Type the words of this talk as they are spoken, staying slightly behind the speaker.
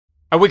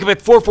I wake up at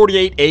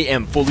 4:48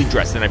 a.m. fully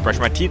dressed, then I brush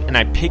my teeth and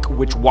I pick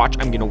which watch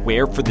I'm gonna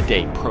wear for the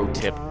day. Pro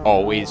tip,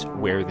 always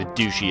wear the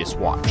douchiest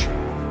watch.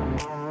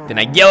 Then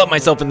I yell at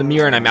myself in the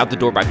mirror and I'm out the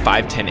door by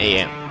 5:10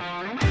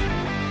 a.m.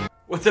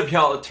 What's up,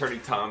 y'all?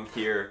 AttorneyTom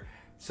here.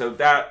 So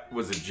that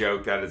was a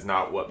joke. That is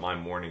not what my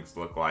mornings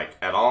look like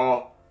at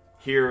all.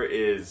 Here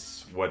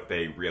is what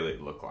they really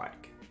look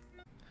like.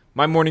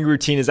 My morning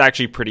routine is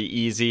actually pretty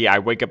easy. I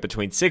wake up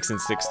between 6 and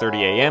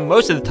 6:30 a.m.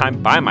 most of the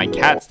time by my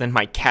cats. Then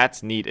my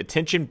cats need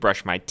attention,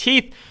 brush my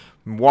teeth,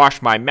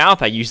 wash my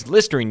mouth. I use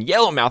Listerine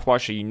yellow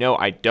mouthwash so you know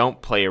I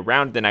don't play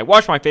around. Then I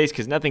wash my face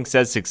because nothing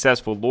says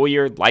successful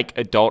lawyer like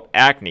adult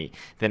acne.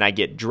 Then I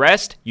get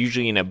dressed,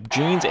 usually in a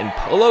jeans and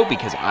polo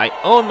because I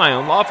own my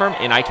own law firm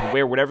and I can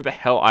wear whatever the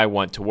hell I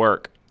want to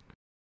work.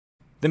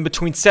 Then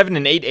between 7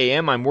 and 8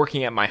 a.m., I'm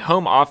working at my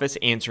home office,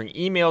 answering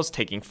emails,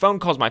 taking phone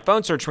calls. My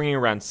phone starts ringing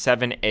around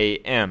 7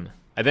 a.m.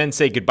 I then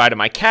say goodbye to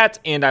my cats,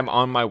 and I'm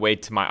on my way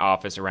to my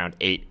office around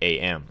 8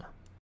 a.m.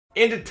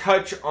 And to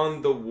touch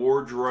on the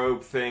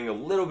wardrobe thing a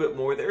little bit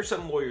more, there are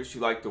some lawyers who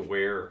like to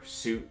wear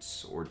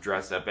suits or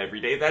dress up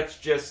every day. That's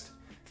just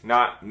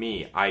not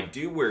me. I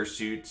do wear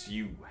suits.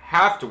 You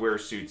have to wear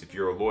suits if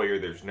you're a lawyer.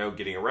 There's no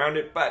getting around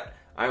it, but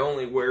I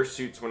only wear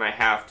suits when I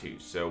have to.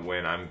 So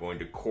when I'm going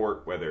to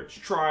court, whether it's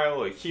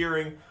trial, a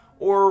hearing,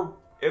 or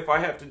if I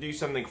have to do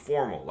something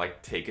formal,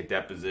 like take a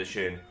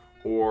deposition,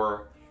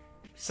 or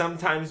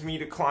sometimes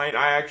meet a client.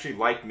 I actually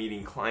like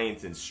meeting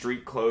clients in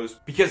street clothes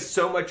because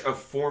so much of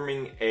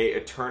forming a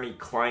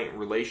attorney-client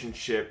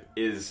relationship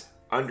is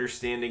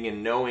understanding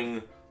and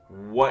knowing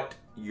what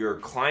your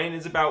client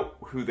is about,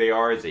 who they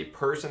are as a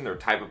person, their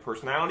type of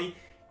personality,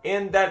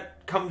 and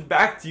that comes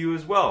back to you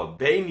as well.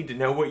 They need to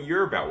know what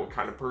you're about, what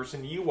kind of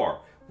person you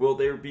are. Will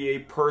there be a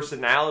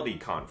personality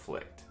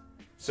conflict?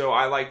 So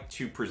I like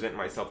to present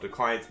myself to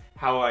clients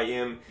how I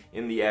am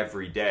in the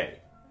everyday.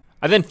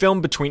 I then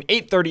film between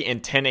 8:30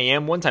 and 10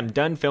 a.m. Once I'm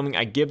done filming,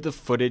 I give the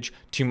footage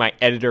to my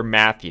editor,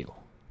 Matthew.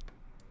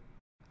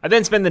 I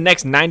then spend the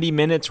next 90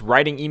 minutes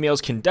writing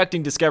emails,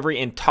 conducting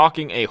discovery, and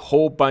talking a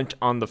whole bunch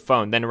on the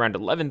phone. Then around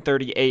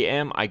 11:30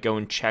 a.m., I go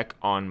and check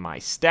on my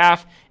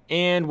staff,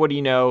 and what do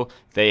you know,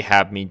 they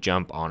have me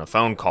jump on a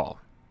phone call.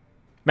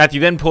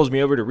 Matthew then pulls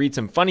me over to read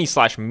some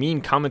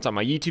funny/mean comments on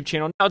my YouTube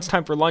channel. Now it's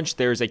time for lunch.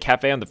 There's a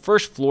cafe on the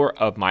first floor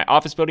of my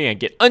office building. I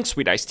get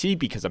unsweet iced tea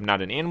because I'm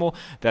not an animal.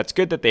 That's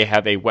good that they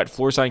have a wet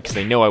floor sign because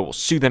they know I will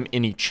sue them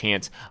any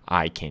chance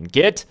I can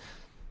get.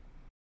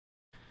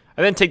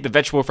 I then take the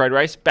vegetable fried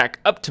rice back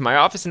up to my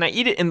office and I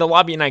eat it in the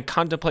lobby and I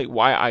contemplate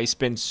why I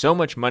spend so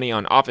much money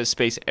on office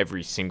space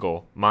every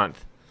single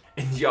month.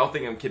 And y'all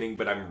think I'm kidding,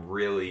 but I'm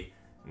really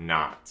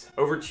not.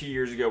 Over 2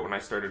 years ago when I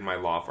started my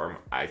law firm,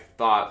 I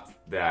thought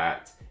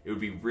that it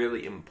would be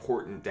really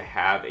important to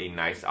have a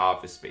nice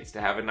office space,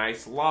 to have a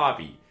nice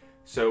lobby.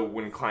 So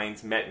when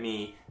clients met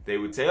me, they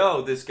would say,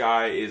 oh, this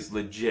guy is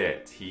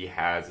legit. He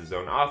has his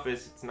own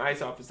office. It's a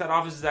nice office. That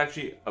office is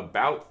actually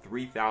about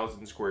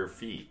 3,000 square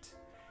feet.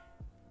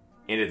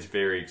 And it's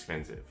very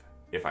expensive.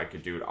 If I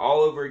could do it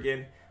all over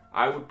again,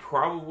 I would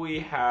probably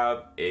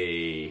have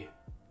a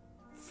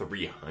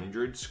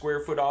 300 square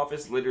foot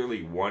office,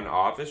 literally one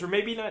office, or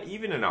maybe not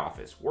even an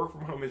office. Work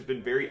from home has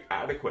been very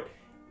adequate.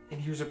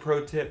 And here's a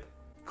pro tip.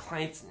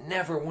 Clients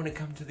never want to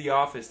come to the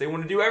office. They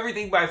want to do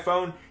everything by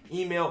phone,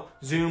 email,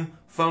 Zoom,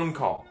 phone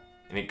call.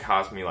 And it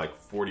cost me like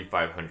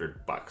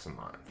 $4,500 a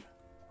month.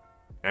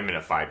 I'm in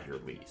a 5-year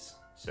lease,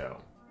 so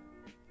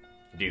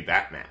do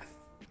that math.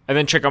 I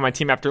then check on my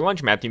team after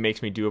lunch. Matthew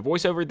makes me do a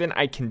voiceover. Then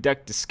I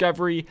conduct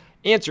discovery,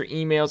 answer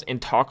emails,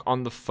 and talk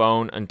on the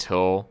phone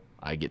until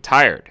I get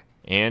tired.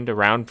 And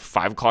around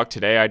 5 o'clock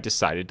today, I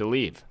decided to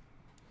leave.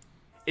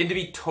 And to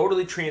be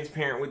totally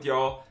transparent with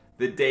y'all,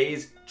 the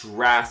days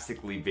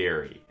drastically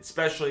vary,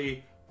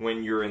 especially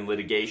when you're in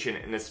litigation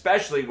and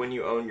especially when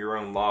you own your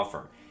own law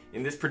firm.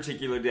 In this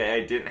particular day,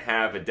 I didn't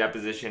have a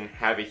deposition,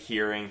 have a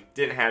hearing,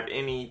 didn't have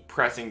any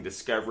pressing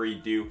discovery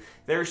due.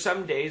 There are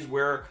some days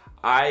where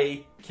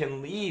I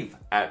can leave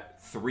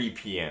at 3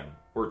 p.m.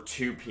 or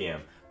 2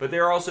 p.m. But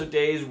there are also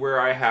days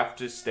where I have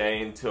to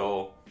stay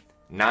until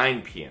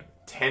 9 p.m.,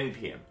 10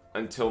 p.m.,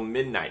 until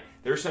midnight.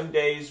 There are some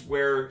days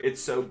where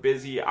it's so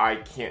busy I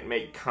can't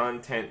make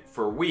content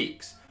for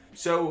weeks.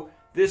 So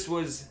this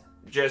was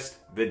just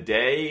the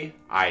day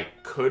I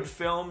could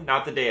film,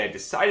 not the day I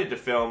decided to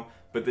film,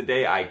 but the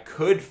day I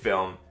could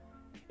film.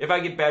 If I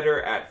get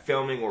better at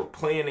filming or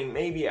planning,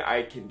 maybe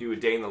I can do a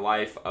day in the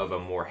life of a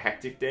more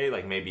hectic day,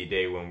 like maybe a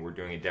day when we're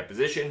doing a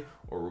deposition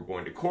or we're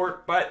going to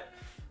court. But,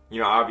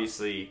 you know,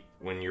 obviously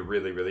when you're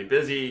really, really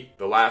busy,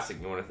 the last thing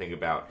you want to think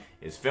about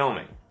is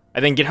filming. I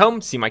then get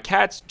home, see my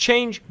cats,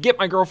 change, get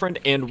my girlfriend,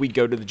 and we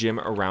go to the gym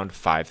around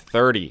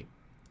 5:30.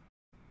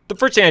 The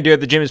first thing I do at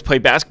the gym is play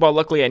basketball.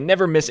 Luckily, I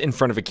never miss in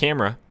front of a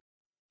camera.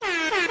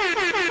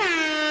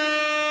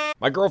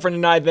 My girlfriend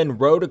and I then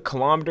rode 1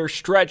 kilometer,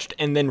 stretched,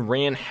 and then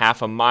ran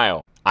half a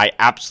mile. I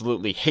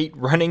absolutely hate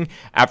running.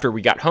 After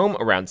we got home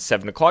around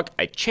 7 o'clock,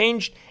 I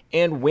changed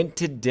and went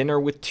to dinner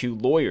with 2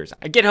 lawyers.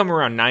 I get home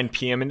around 9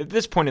 p.m. and at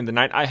this point in the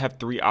night, I have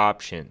 3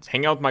 options.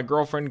 Hang out with my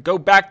girlfriend, go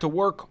back to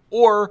work,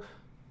 or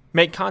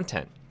make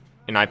content.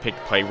 And I picked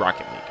play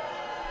Rocket League.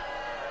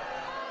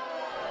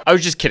 I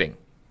was just kidding,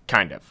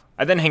 kind of.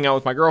 I then hang out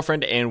with my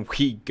girlfriend and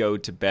we go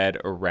to bed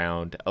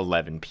around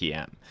 11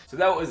 p.m. So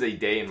that was a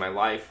day in my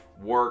life.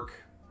 Work,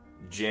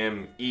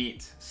 gym,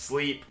 eat,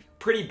 sleep,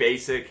 pretty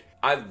basic.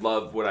 I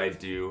love what I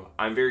do.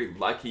 I'm very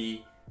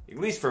lucky, at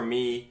least for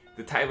me,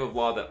 the type of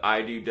law that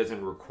I do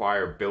doesn't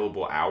require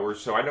billable hours,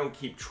 so I don't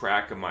keep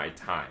track of my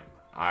time.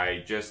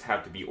 I just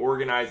have to be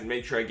organized and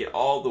make sure I get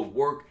all the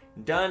work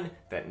done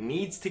that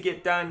needs to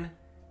get done.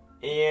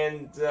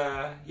 And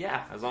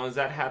yeah, as long as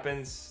that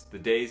happens, the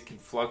days can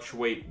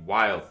fluctuate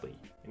wildly.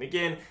 And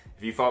again,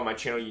 if you follow my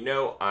channel, you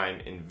know I'm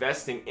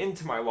investing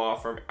into my law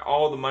firm.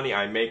 All the money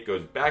I make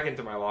goes back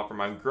into my law firm.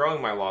 I'm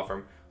growing my law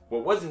firm.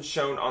 What wasn't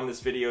shown on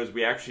this video is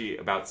we actually,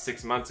 about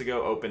 6 months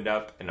ago, opened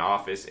up an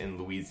office in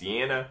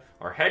Louisiana.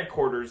 Our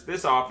headquarters,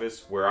 this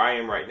office where I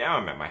am right now,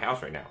 I'm at my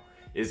house right now,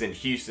 is in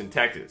Houston,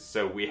 Texas.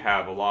 So we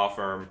have a law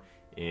firm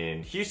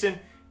in Houston,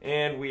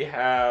 and we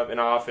have an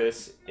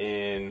office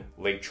in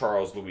Lake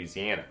Charles,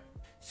 Louisiana.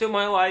 So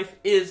my life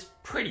is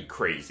pretty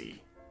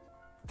crazy.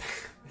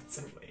 It's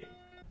so lame.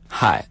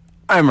 Hi,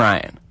 I'm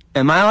Ryan,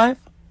 and my life,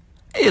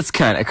 it's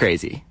kinda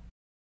crazy.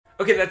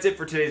 Okay, that's it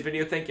for today's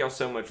video. Thank y'all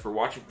so much for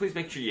watching. Please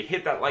make sure you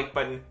hit that like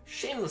button,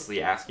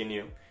 shamelessly asking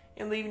you,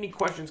 and leave any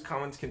questions,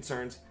 comments,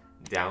 concerns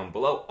down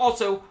below.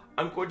 Also,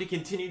 I'm going to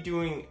continue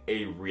doing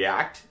a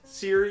react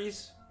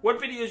series. What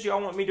videos y'all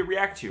want me to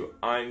react to?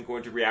 I'm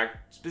going to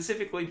react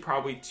specifically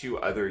probably to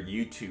other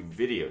YouTube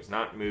videos,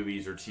 not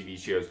movies or TV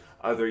shows,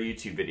 other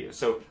YouTube videos.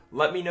 So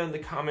let me know in the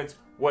comments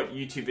what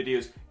YouTube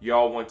videos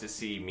y'all want to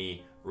see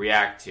me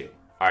react to.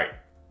 All right,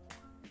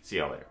 see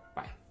y'all later.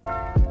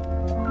 Bye.